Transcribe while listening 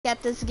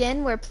Got this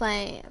again. We're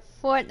playing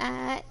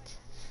Fortnite.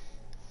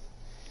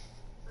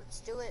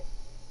 Let's do it.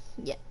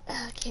 Yeah.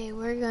 Okay,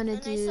 we're gonna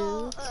And do I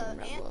saw Team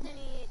Rumble.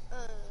 Anthony.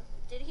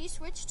 Did he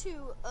switch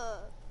to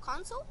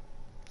console?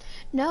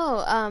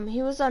 No,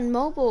 he was on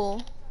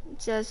mobile,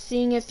 just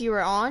seeing if you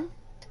were on.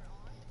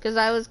 Cause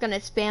I was gonna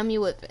spam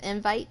you with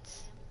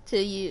invites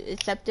till you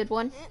accepted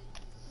one.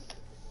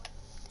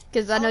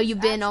 Cause I know you've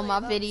been on my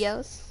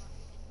videos.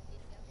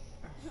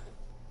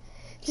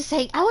 Just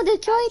saying, I want to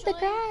join the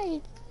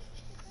grind.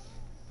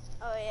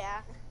 Oh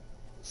yeah.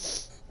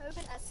 I've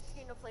been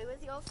asking to play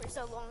with y'all for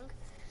so long.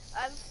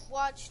 I've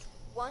watched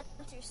 1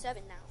 through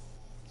 7 now.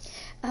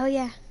 Oh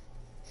yeah.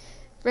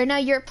 Right now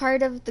you're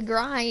part of the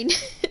grind.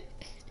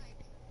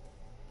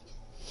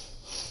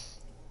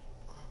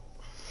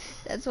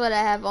 That's what I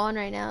have on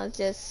right now. It's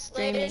just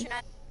streaming. Later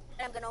tonight,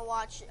 I'm gonna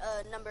watch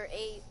number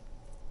 8,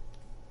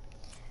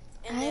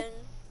 and then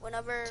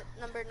whenever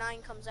number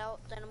 9 comes out,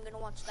 then I'm gonna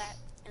watch that,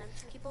 and I'm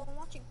just gonna keep on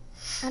watching.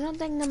 I don't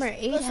think number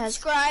 8 has.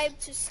 Subscribe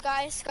to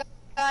Sky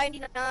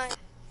 99.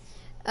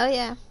 Oh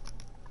yeah,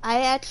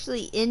 I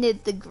actually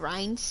ended the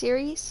grind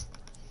series,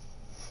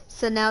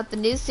 so now the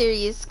new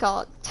series is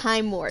called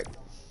Time Warp.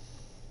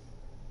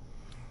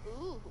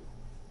 Ooh.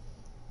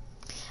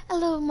 A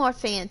little more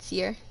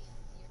fancier.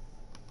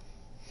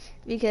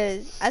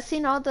 Because I've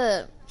seen all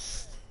the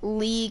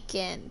leak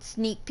and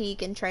sneak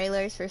peek and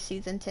trailers for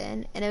season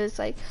 10, and it was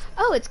like,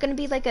 oh, it's gonna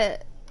be like a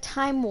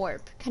time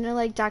warp, kind of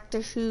like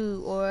Doctor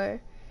Who or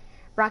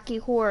Rocky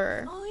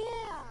Horror. Oh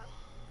yeah,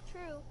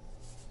 true.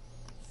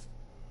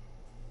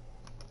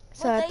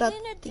 So what I they're thought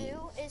gonna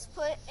do is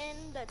put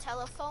in the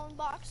telephone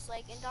box,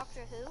 like in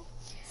Doctor Who,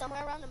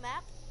 somewhere around the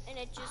map, and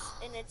it's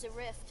a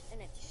rift,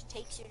 and it just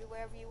takes you to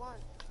wherever you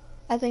want.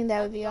 I think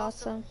that would be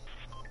awesome.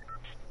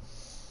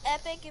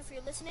 Epic, if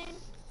you're listening,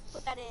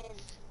 put that in.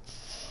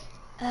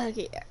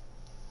 Okay.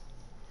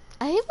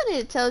 I hate when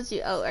it tells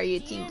you, oh, are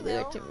you team blue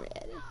or team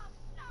red?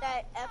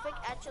 That Epic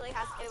actually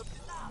has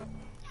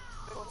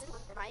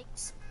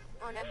mics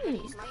on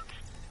everybody's mic.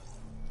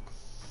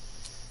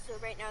 So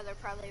right now they're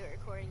probably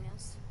recording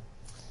this.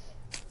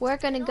 We're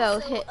gonna go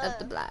hit up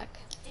the block.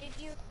 Did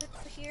you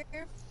hear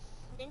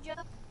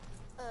Ninja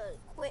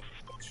quit?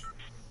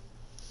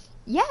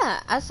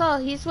 Yeah, I saw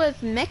he's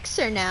with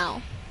Mixer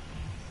now.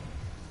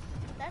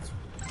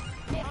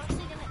 I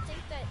honestly didn't think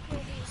that he'll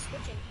be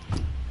switching.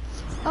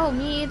 Oh,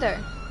 me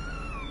either.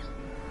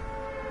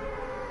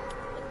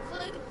 Looks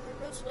like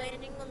Bruce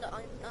landing on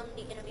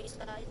the enemy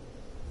side.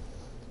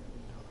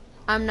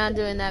 I'm not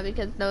doing that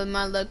because no,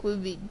 my luck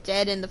would be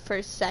dead in the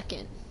first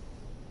second.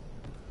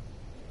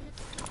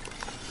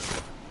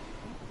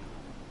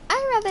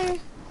 I'd rather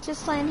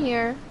just land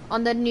here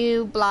on the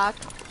new block.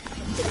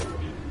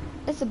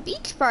 It's a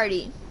beach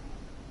party.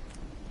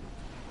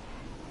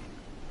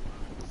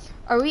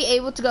 Are we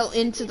able to go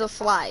into the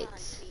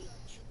slides?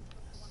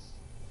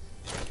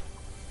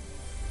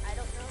 I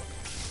don't know.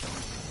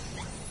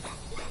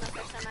 This is my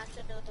first time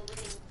actually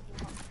living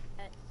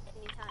at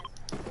any time.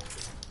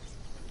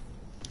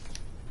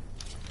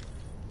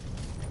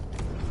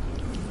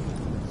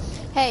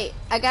 Hey,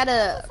 I got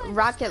a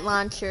rocket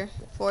launcher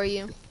for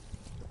you.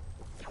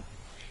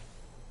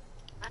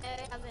 I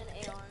have an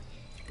AR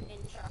in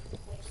shop.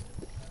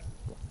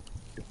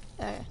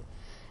 Alright.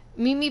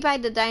 Meet me by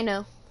the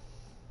dino.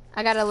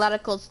 I got a lot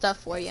of cool stuff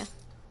for you.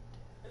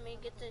 Let me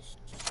get this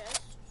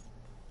chest.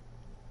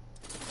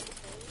 Okay,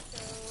 so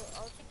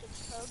I'll take the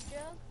tub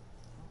jug.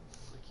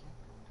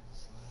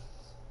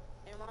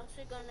 And I'm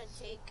also gonna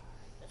take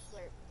the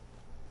slurp.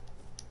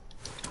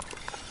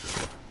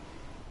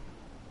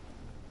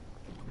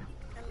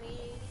 I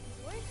mean,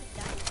 where's the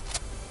dino?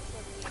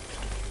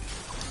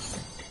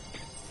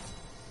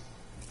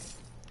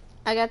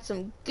 I got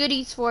some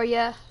goodies for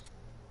you.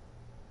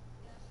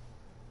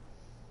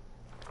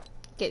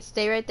 Okay,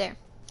 stay right there.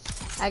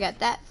 I got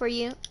that for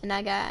you, and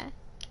I got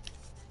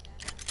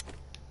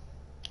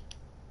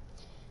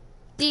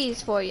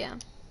these for you.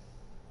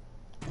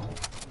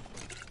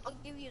 I'll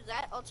give you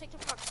that. I'll take the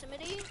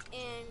proximity,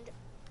 and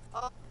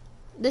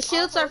the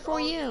shields are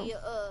for you.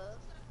 The,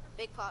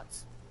 big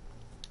pots.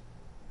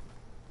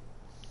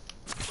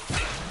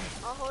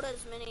 I'll hold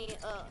as many big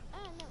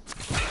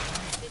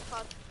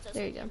pots as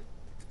there you go.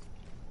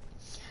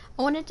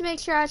 I wanted to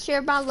make sure I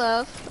shared my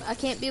love. I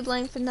can't be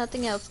blamed for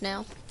nothing else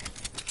now.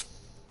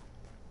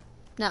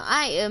 Now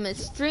I am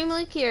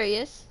extremely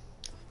curious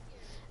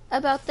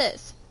about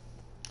this.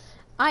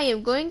 I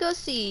am going to go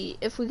see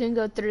if we can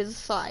go through the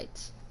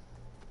slides.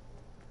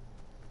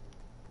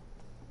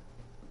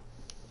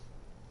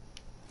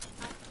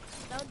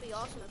 That would be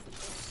awesome if we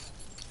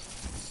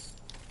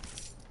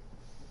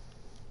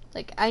could.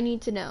 Like, I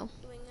need to know.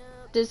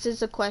 This is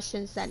the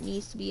questions that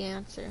needs to be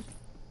answered.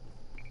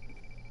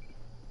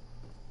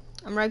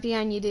 I'm right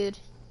behind you, dude.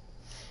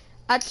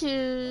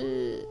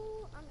 Achoo.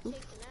 I'm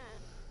taking that.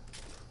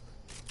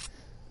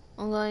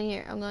 I'm going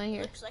here. I'm going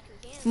here. Looks like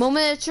we can.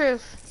 Moment of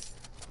truth.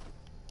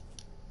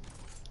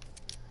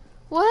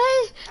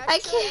 What? Actually, I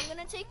can't. I'm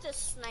gonna take the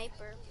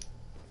sniper.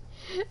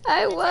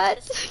 I what?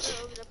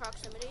 Over the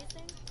proximity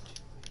thing.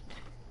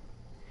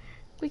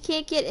 We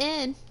can't get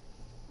in.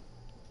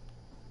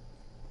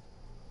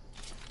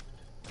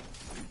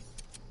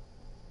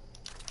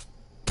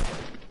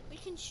 We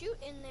can shoot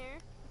in there.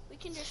 We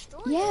can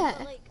destroy Yeah. it,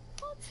 but like,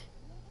 what?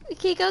 We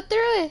can't go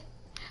through it.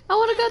 I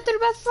want to go through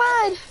my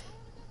slide.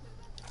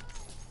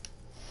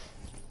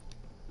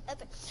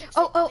 Epic. Fix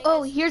Oh, it. oh, Make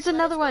oh, us- here's let us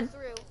another go one.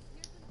 through.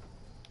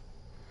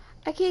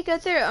 I can't go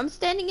through. I'm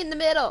standing in the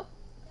middle.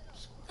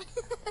 I'm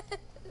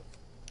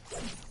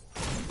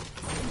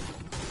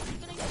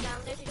gonna go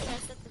down there to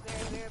chest at the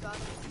very, very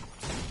bottom.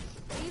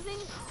 Do you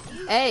think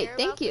Hey, care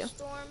thank about you. the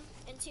storm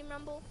in Team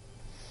Rumble?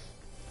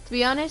 To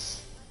be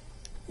honest,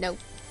 no.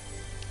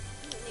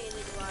 Neither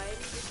do I.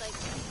 It's just like,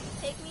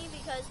 take me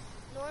because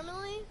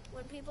normally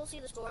when people see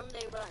the storm,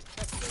 they run.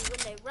 But see, when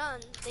they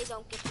run, they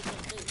don't get to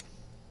get loot.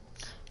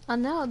 I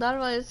know. That's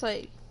why it's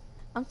like,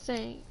 I'm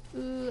saying,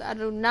 ooh, I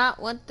do not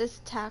want this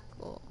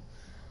tackle.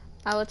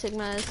 I will take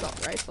my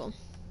assault rifle.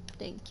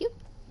 Thank you.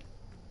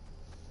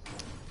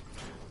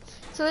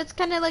 So it's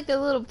kind of like a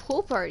little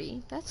pool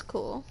party. That's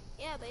cool.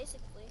 Yeah,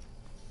 basically.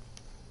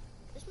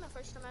 This is my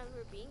first time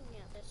ever being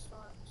at this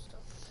spot. So.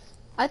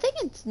 I think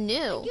it's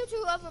new. You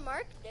two ever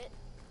marked it?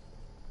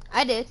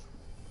 I did.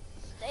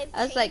 They've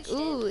I was like, changed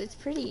it. ooh, it's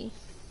pretty.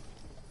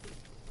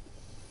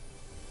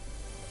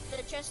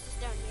 The chest is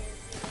down here.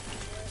 If you're looking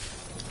for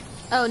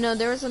it. Oh no,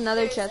 there was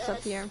another There's chest a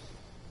up here.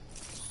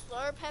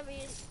 Slurp,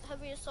 heavy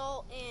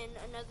assault, and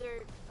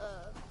another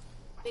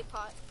big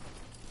pot.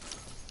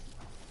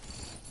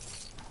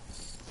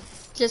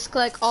 Just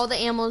collect all the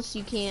ammos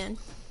you can.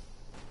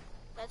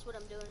 That's what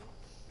I'm doing.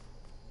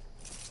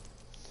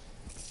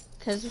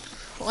 Because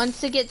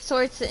once it gets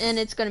sorts in,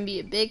 it's going to be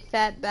a big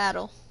fat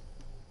battle.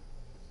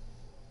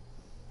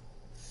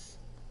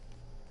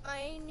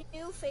 My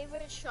new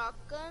favorite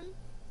shotgun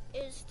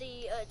is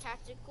the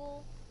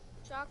tactical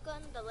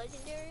shotgun, the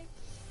legendary.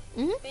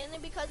 Hmm. Mainly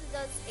because it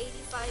does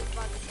 85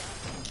 body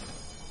shot.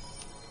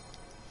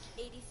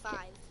 85.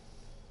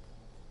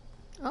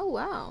 Oh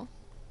wow.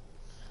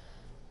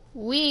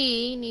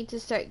 We need to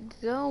start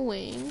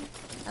going,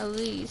 at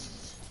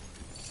least.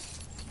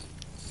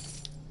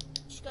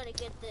 Just gotta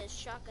get this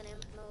shotgun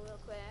ammo real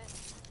quick.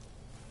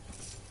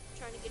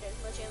 Trying to get as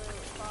much ammo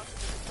as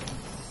possible.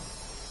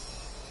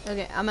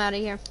 Okay, I'm out of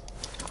here.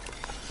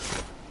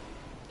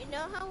 You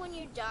know how when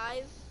you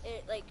dive,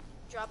 it like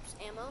drops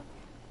ammo?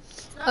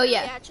 It's not Oh, really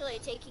yeah. actually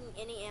taking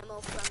any ammo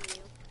from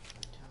you.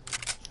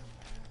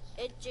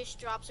 It just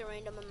drops a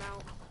random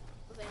amount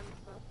of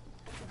ammo.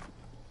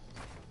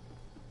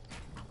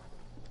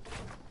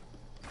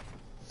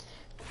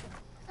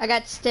 I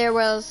got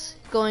stairwells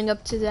going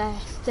up to the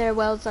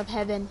stairwells of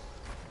heaven.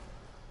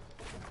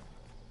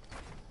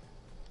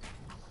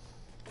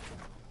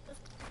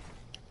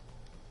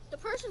 The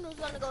person who's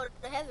gonna go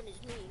to heaven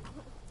is me.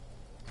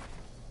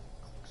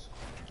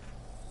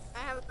 I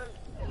have a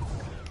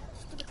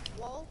stupid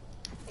wall.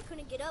 I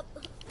couldn't get up.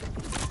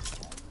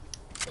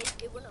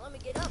 It wouldn't let me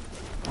get up.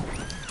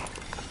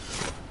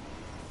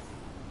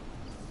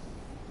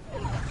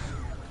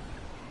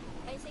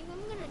 I think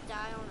I'm gonna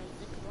die on a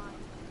zip line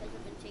because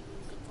I've been taking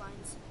zip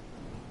lines.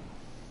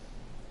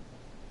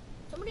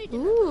 Somebody did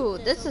not Ooh,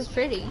 put this is over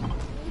pretty. here.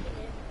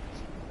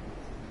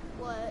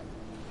 What?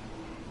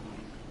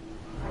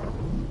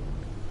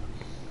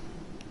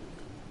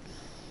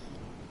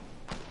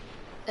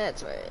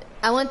 That's right.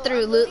 I went So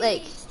through I'm Loot looting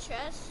Lake. these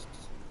chests.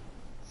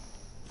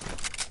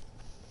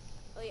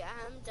 Oh yeah,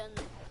 I haven't done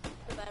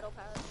the battle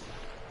pass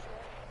challenge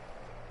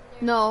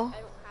yet. No.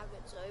 I don't have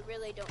it, so I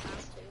really don't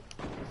have to.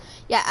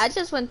 Yeah, I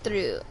just went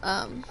through,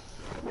 Yeah,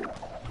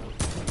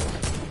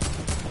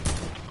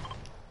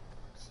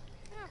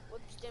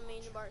 whoops, didn't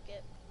mean to mark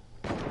it.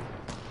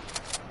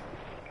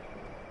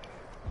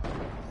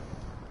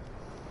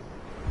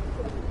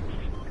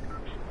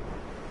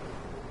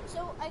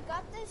 So I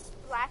got this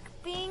black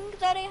bean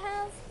that I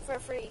have for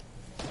free.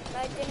 And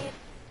I didn't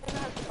even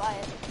have to buy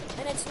it.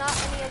 And it's not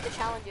any of the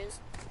challenges.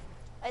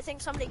 I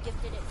think somebody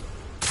gifted it to me.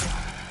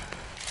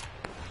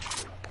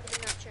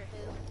 I'm not sure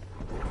who.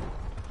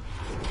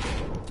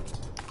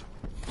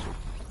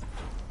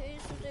 Okay,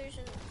 so there's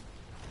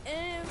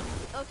an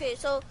okay,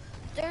 so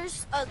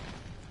there's a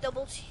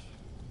double T.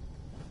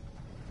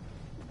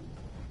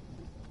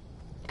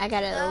 I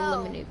gotta No.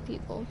 eliminate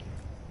people.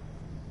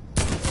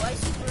 Oh, I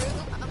see Brute.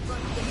 I'm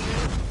going to get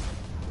Brute.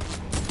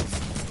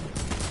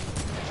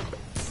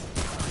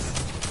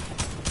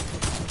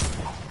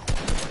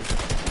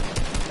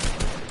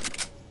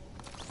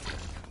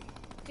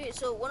 Okay,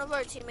 so one of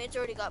our teammates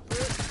already got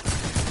Brute.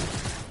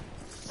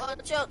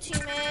 Watch out,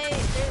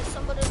 teammate. There's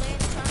somebody trying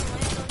to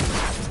land on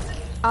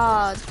you.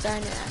 Oh,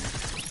 darn it.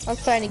 I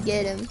was trying to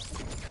get him.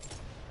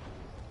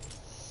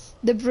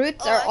 The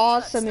brutes Oh, I are just got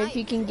awesome if sniped.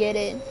 you can get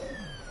it.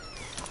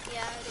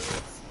 Yeah, it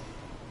is.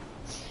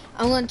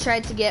 I'm gonna try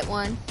to get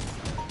one.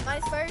 My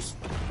first,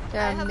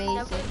 They're I have amazing.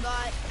 never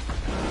got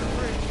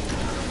Brute.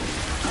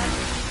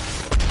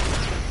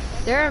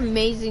 They're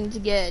amazing to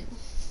get.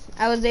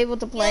 I was able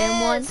to play them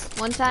Yes.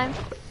 one time.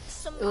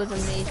 It was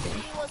amazing.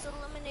 Somebody was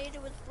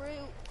eliminated with Brute.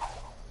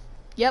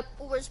 Yep,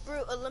 Or was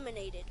Brute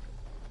eliminated?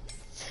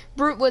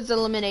 Brute was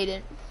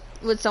eliminated.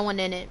 with someone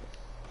in it.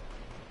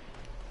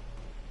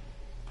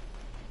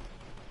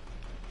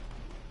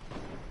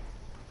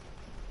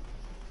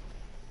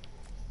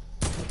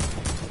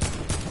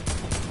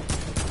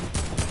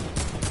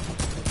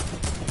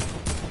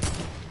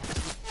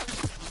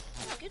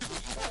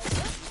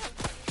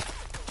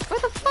 Where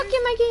the fuck am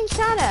I getting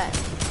shot at?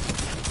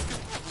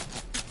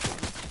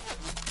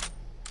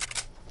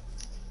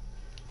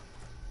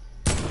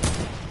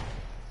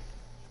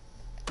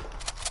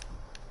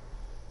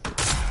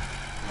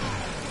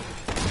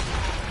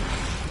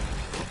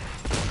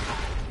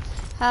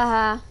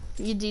 Haha,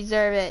 you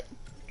deserve it.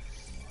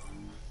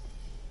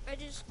 I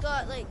just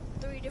got like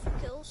 3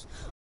 different kills.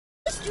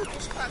 This dude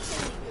just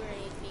proximity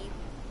grenade me.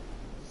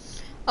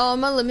 Oh,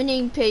 I'm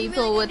eliminating You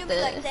people really with gonna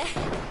do me this. like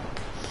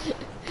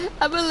that?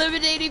 I'm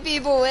eliminating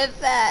people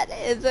with that.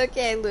 It's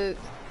okay, Luke.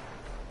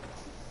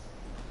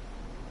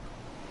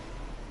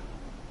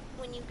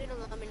 When you get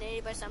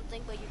eliminated by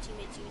something, but your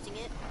teammate's using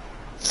it.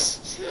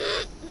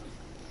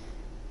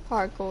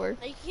 Hardcore.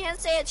 Like, you can't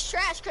say it's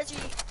trash because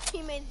your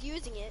teammate's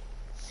using it.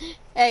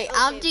 Hey, Okay,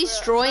 I'm bro,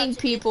 destroying I'm about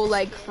to get people this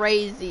like kid.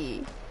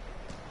 crazy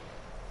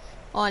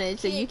on it,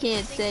 so you Kid,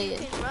 can't say you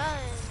it. can run.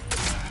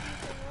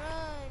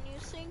 You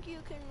think you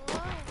can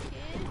run.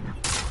 Kid.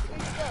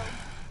 Where'd you go?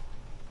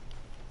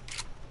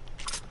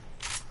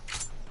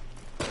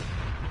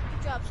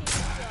 Good job, team.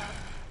 Good job.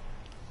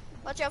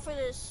 Watch out for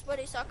this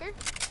sweaty sucker.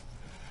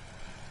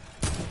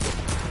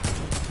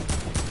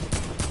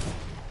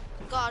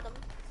 Got him.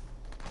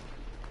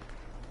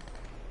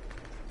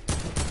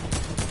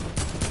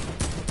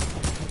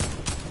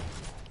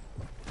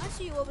 I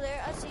see you over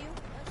there. I see you.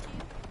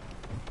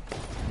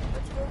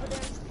 Let's go over there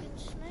and fucking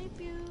snipe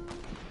you.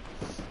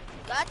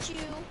 Got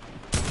you.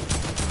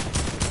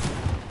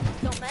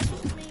 Don't mess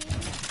with me.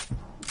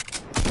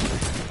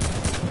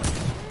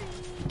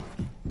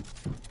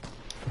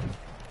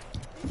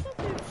 Are you still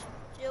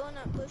still in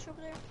that bush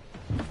over there?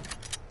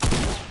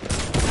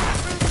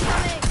 Fruit's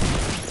coming.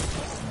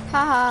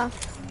 Haha.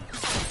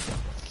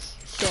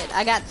 Shit,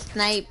 I got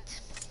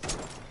sniped.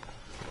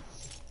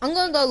 I'm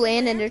gonna go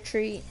land in a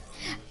tree.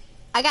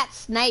 I got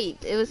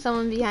sniped. It was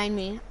someone behind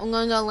me. I'm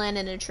gonna go land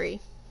in a tree.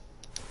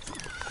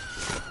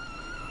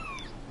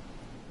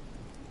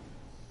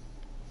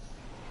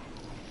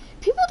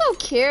 People don't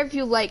care if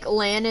you like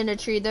land in a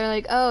tree. They're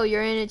like, oh,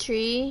 you're in a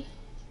tree.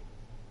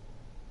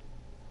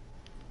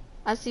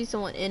 I see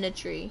someone in a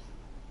tree.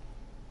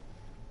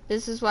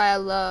 This is why I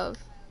love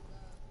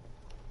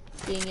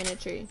being in a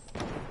tree.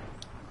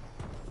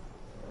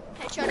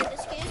 Headshot at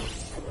this kid.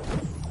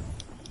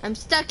 I'm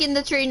stuck in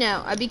the tree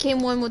now. I became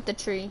one with the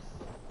tree.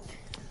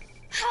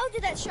 How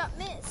did that shot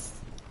miss?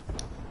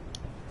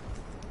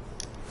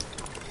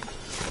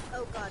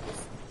 Oh god,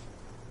 this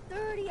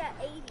 30 at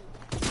 80.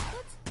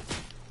 What?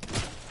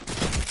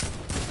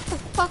 What the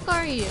fuck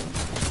are you?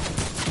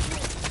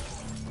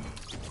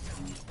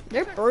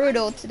 They're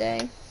brutal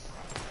today.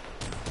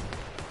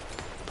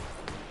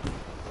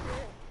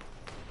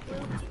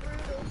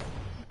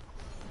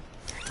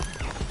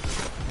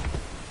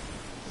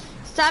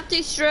 Stop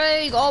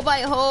destroying all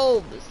my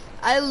homes.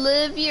 I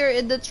live here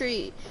in the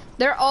tree.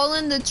 They're all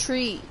in the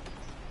tree.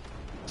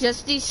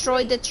 Just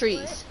destroy the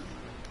trees.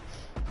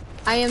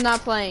 I am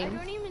not I playing.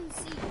 don't even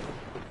see you.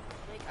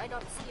 Like, I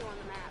don't see you on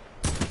the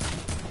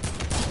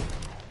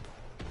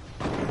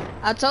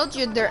map. I told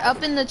you they're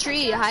up in the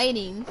tree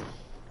hiding.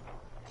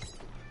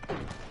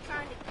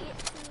 Trying to get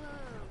to them.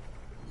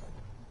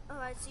 Oh,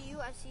 I see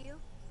you. I see you.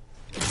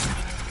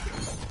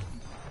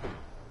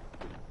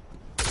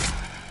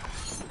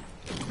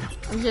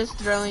 I'm just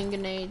throwing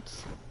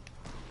grenades.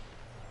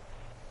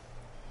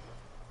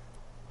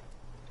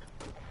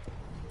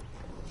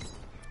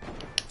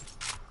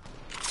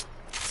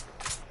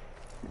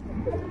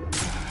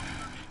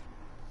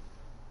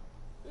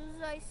 As soon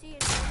as I see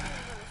it, I'm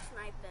gonna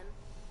snipe them.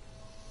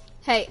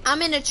 Hey,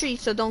 I'm in a tree,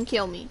 so don't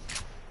kill me.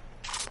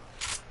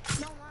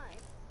 So am I.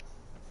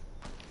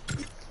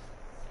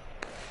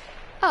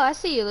 Oh, I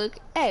see you, Luke.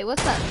 Hey,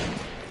 what's up?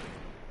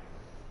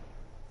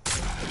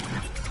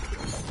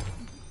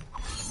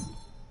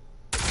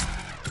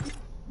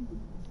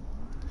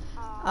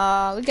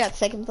 We got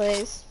second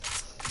place.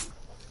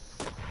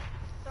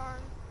 Darn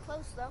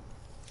close though.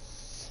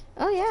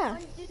 Oh yeah,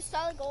 Want to do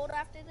solid gold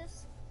after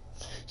this?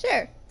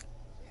 sure.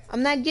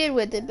 I'm not good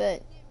with it,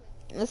 but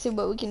let's see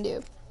what we can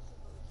do.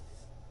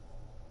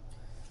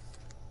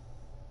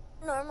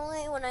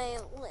 Normally, when I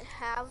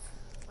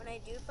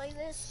do play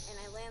this and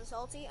I land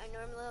salty, I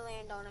normally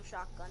land on a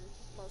shotgun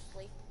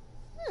mostly.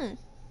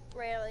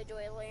 Rarely do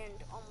I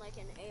land on like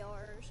an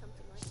AR or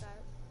something like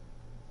that.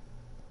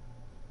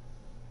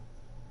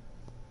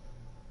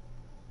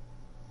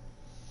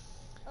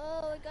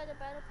 Oh, I got a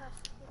battle pass.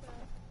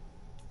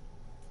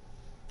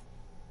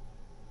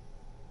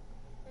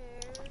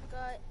 There,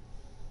 got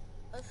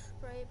a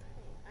spray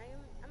paint.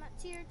 I'm at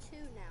tier 2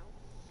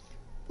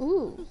 now.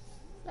 Ooh,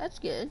 that's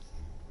good.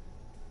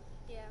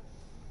 Yeah.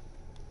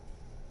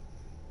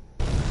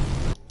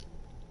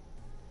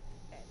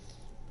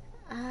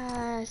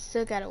 I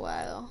still got a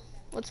while.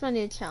 What's my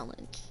new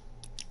challenge?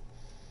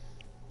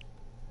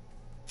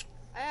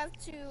 have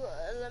to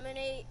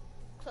eliminate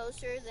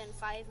closer than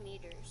 5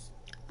 meters.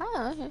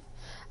 Oh, okay.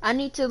 I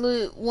need to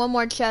loot one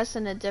more chest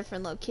in a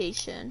different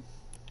location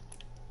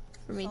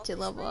for me to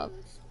level up.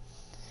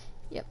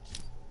 Yep.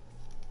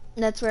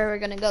 That's where we're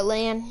gonna go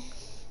land.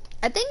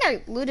 I think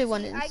I looted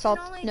one in Salt.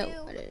 No,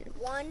 I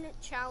didn't. One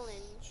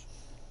challenge,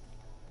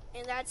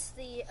 and that's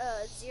the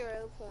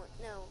 0 point.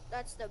 No,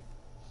 that's the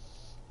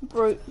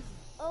Brute.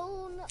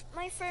 Oh, no,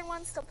 my friend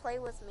wants to play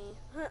with me.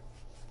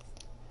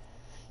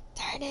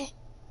 Darn it.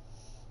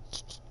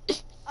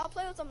 I'll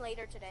play with him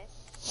later today.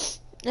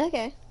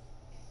 Okay.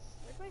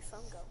 Where'd my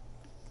phone go?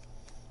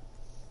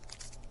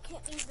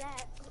 Can't use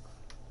that.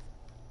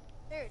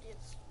 There it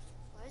is.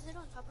 Why is it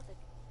on top of the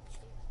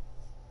chair?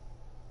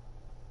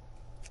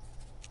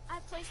 I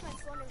placed my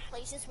phone in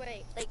places where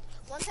like,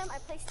 one time I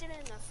placed it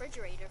in the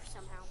refrigerator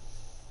somehow.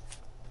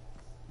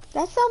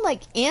 That sounds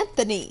like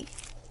Anthony.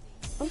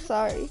 I'm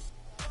sorry.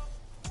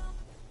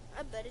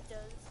 I bet it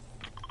does.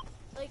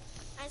 Like,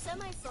 I set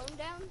my phone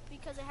down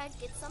because I had to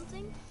get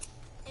something,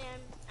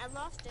 and I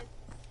lost it.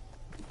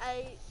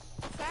 I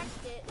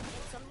cracked it, and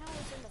somehow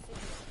it's in the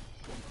refrigerator.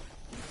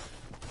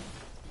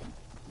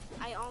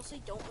 I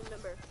honestly don't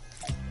remember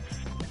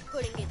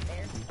putting it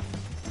there.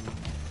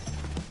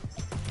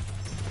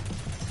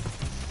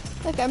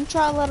 Look, I'm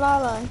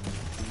tra-la-la-la.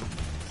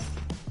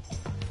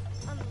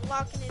 I'm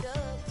locking it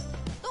up.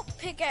 Don't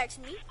pickaxe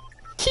me.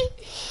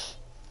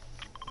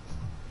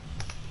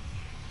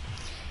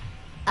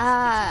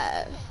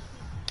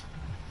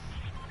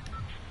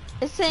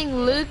 It's saying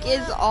Luke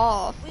is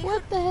off.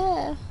 What the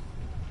hell?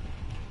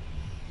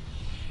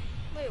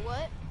 Wait,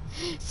 what?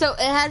 So it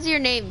has your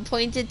name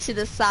pointed to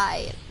the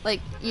side, like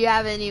you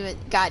haven't even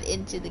got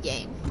into the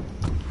game.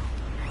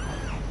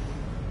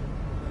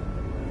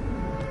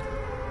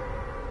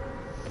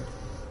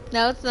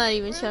 No, it's not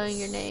even showing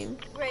your name.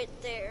 Right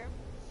there.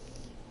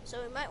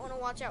 So we might want to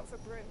watch out for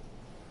Brute.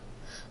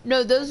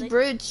 No, those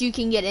brutes you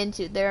can get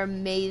into. They're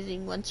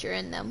amazing once you're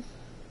in them.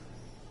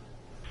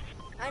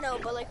 I know,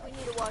 but like we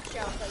need to watch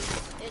out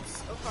because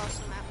it's across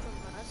the map from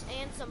us,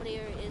 and somebody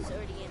is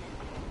already in it.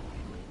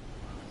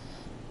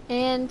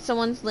 And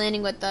someone's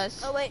landing with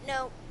us. Oh wait,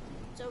 no,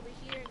 it's over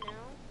here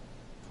now.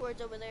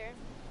 Towards over there.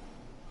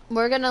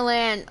 We're gonna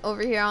land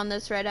over here on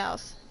this red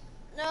house.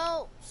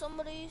 No,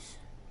 somebody's.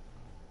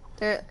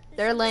 They're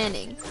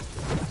landing.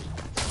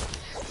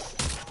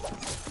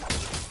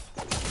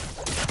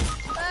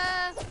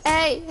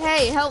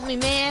 Hey, help me,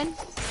 man!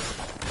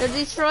 They're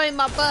destroying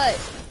my butt.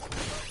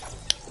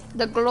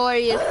 The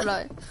glorious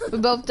blood. We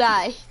both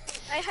die.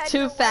 I had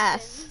Too no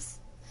fast. weapons.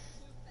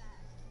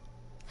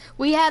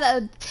 We had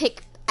a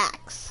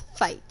pickaxe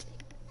fight.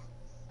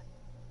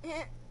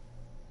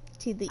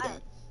 To the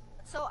end.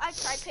 So I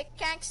tried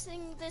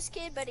pickaxing this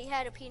kid, but he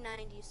had a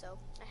P90, so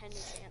I had no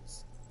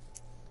chance.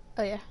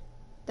 Oh yeah,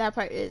 that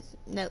part is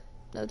no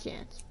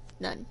chance,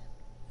 none,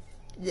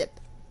 zip.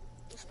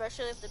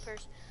 Especially if the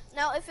person.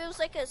 Now, if it was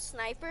like a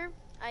sniper,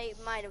 I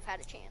might have had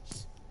a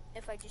chance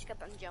if I just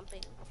kept on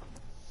jumping.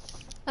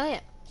 Oh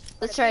yeah,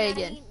 let's try it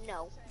again.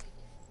 No.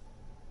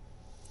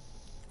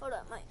 Hold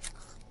up, Mike.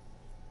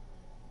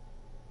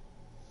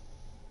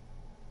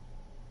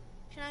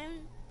 Can I?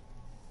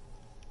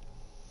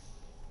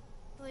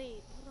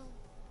 Wait, hold on.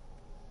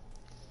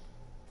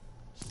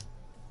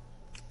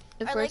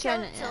 If I we're like how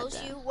trying it to tells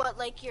add you what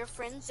like your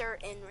friends are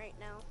in right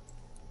now.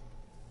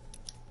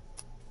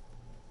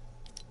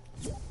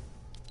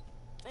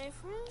 My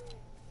friend.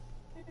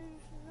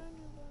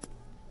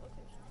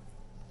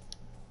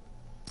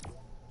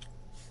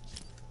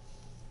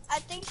 I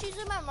think she's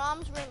in my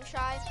mom's room,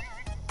 Shy.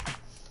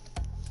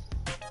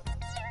 Do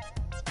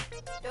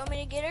you want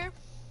me to get her?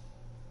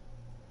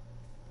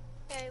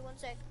 Okay, one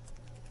sec.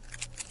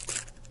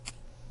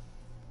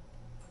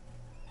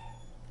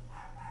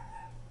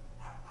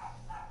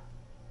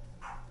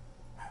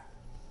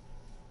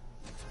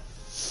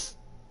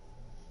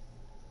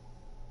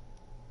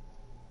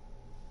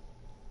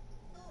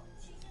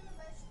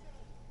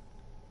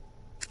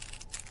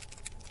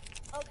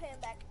 Okay, I'm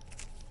back.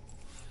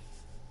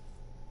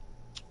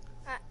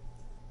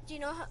 Do you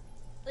know how,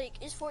 like,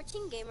 is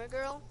 14 Gamer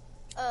Girl,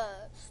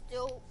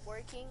 still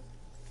working?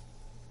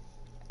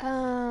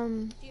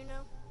 Do you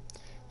know?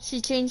 She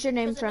changed her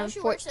name 'Cause I know from she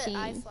works at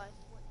 14. iFly.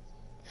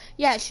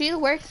 Yeah, she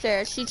works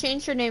there. She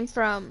changed her name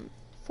from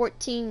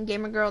 14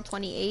 Gamer Girl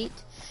 28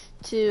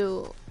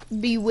 to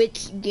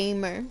Bewitched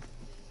Gamer.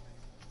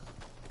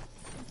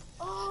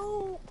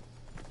 Oh,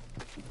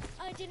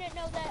 I didn't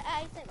know that.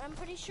 I'm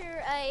pretty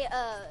sure I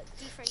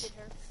defriended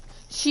her.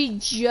 She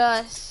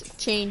just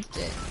changed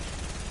it.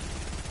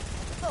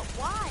 But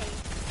why?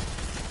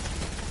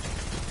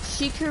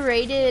 She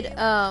created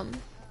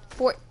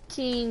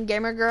 14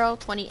 Gamer Girl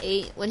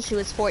 28 when she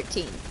was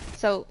 14.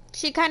 So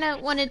she kind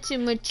of wanted to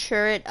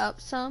mature it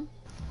up some.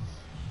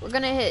 We're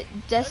gonna hit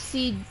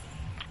Dusty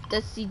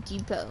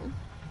Depot.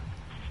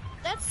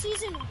 That's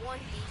season 1,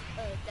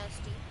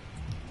 Dusty.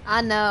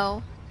 I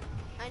know.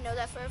 I know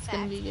that for a It's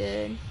gonna fact. be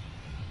good.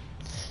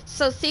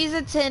 So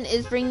season 10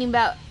 is bringing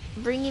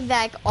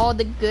back all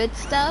the good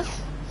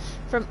stuff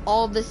from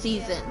all the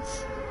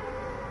seasons.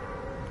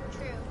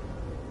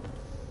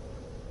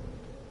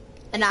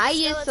 And Like I the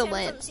used to skeleton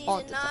land from all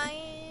season the time.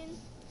 9.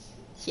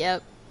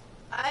 Yep.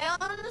 I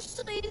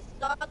honestly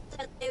thought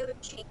that they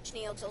would change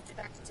Neo Tilted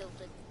back to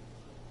Tilted.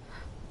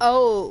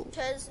 Oh.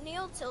 Because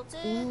Neo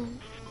Tilted, Ooh.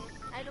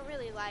 I don't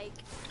really like.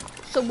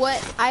 So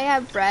what I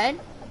have read,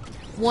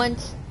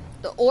 once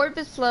the orb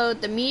is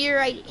slowed, the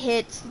meteorite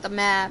hits the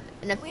map,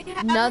 and We have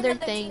another another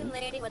team thing.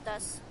 landing with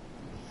us.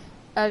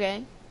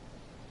 Okay.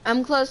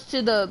 I'm close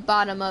to the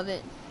bottom of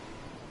it.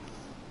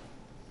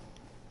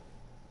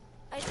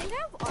 I think I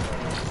have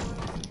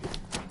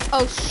auto.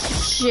 Oh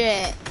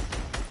shit.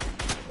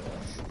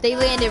 They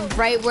landed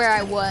right where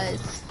I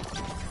was.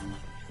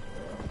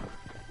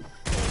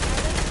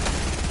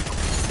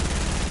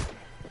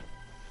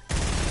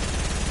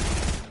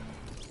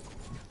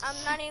 I'm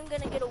not even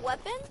gonna get a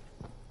weapon.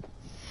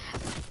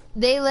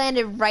 They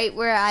landed right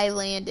where I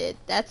landed.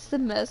 That's the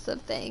messed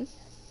up thing.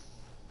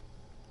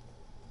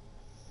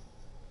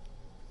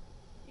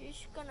 You're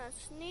just gonna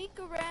sneak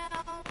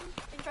around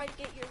and try to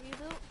get your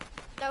reboot.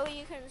 That way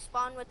you can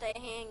spawn with a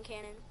hand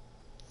cannon.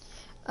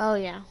 Oh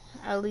yeah,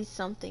 at least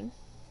something.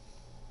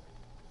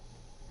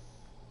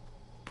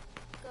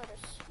 Gotta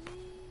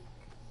sneak.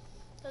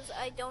 Because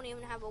I don't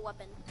even have a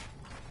weapon.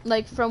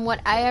 Like from what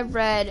I have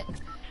read,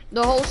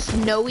 the whole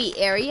snowy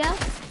area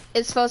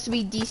is supposed to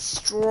be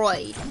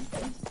destroyed.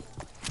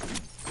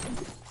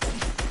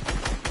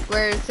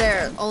 Whereas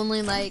they're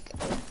only like,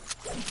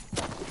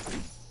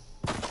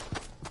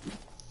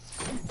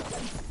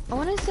 I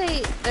want to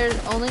say there's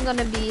only going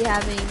to be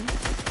having,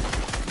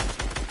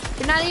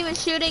 you're not even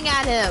shooting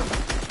at him.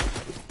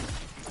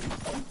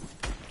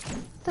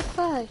 What the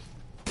fuck?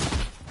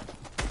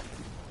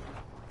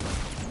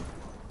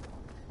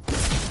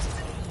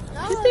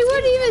 No, They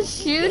weren't even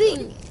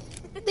shooting.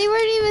 They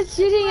weren't even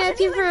shooting at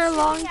you for a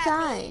long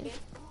time.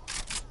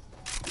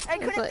 I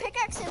couldn't like-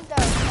 pickaxe him though.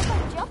 Because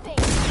I'm jumping.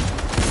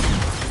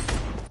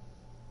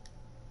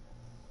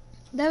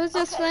 That was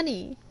just Okay.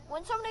 funny.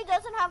 When somebody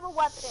doesn't have a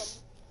weapon,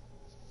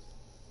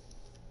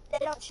 they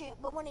don't shoot.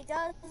 But when he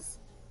does,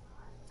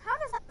 how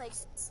does that make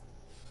sense?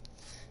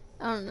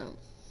 I don't know.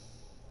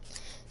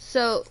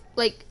 So,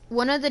 like,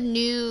 one of the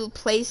new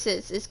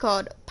places is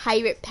called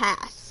Pirate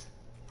Pass.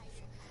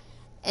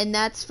 And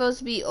that's supposed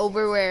to be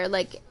over where,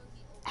 like,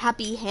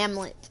 Happy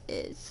Hamlet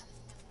is.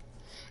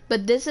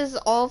 But this is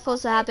all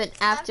supposed to happen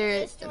after...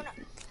 this,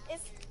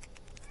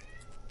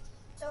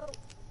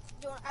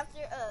 after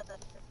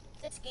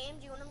this game,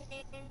 do you want to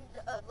name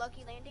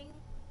Lucky Landing?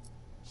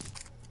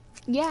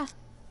 Yeah.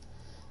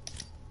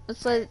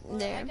 Let's let it Well,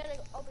 there.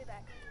 I'll be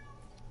back.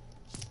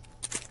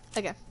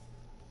 Okay.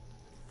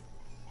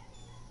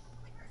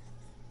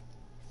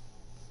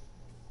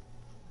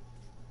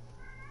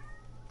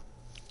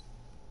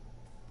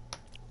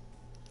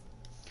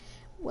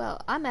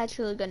 Well, I'm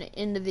actually going to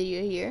end the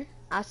video here.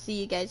 I'll see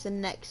you guys in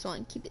the next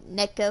one. Keep it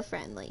NECA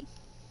friendly.